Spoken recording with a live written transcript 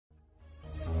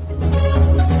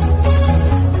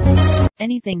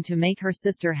Anything to make her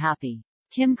sister happy.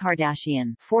 Kim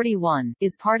Kardashian, 41,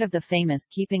 is part of the famous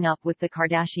Keeping Up with the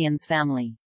Kardashians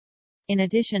family. In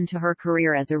addition to her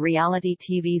career as a reality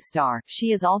TV star,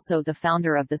 she is also the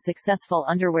founder of the successful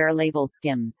underwear label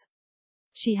Skims.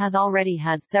 She has already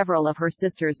had several of her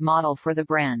sisters model for the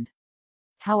brand.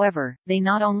 However, they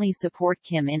not only support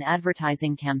Kim in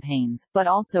advertising campaigns, but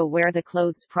also wear the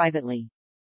clothes privately.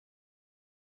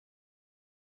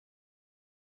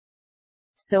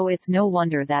 So it's no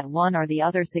wonder that one or the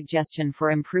other suggestion for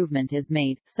improvement is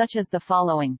made, such as the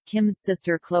following. Kim's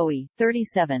sister Khloé,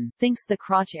 37, thinks the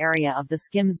crotch area of the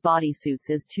Skims bodysuits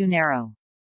is too narrow.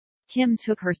 Kim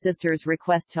took her sister's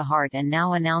request to heart and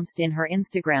now announced in her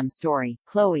Instagram story,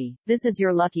 "Khloé, this is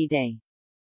your lucky day.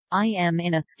 I am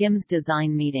in a Skims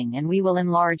design meeting and we will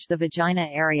enlarge the vagina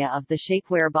area of the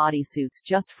shapewear bodysuits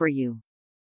just for you.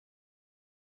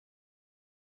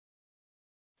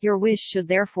 Your wish should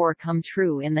therefore come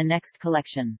true in the next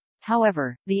collection."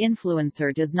 However, the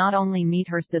influencer does not only meet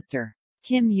her sister.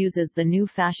 Kim uses the new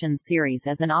fashion series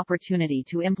as an opportunity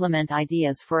to implement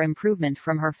ideas for improvement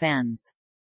from her fans.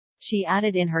 She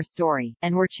added in her story,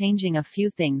 "And we're changing a few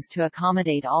things to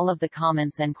accommodate all of the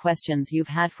comments and questions you've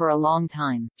had for a long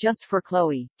time. Just for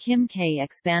Khloé, Kim K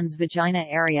expands vagina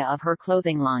area of her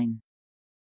clothing line.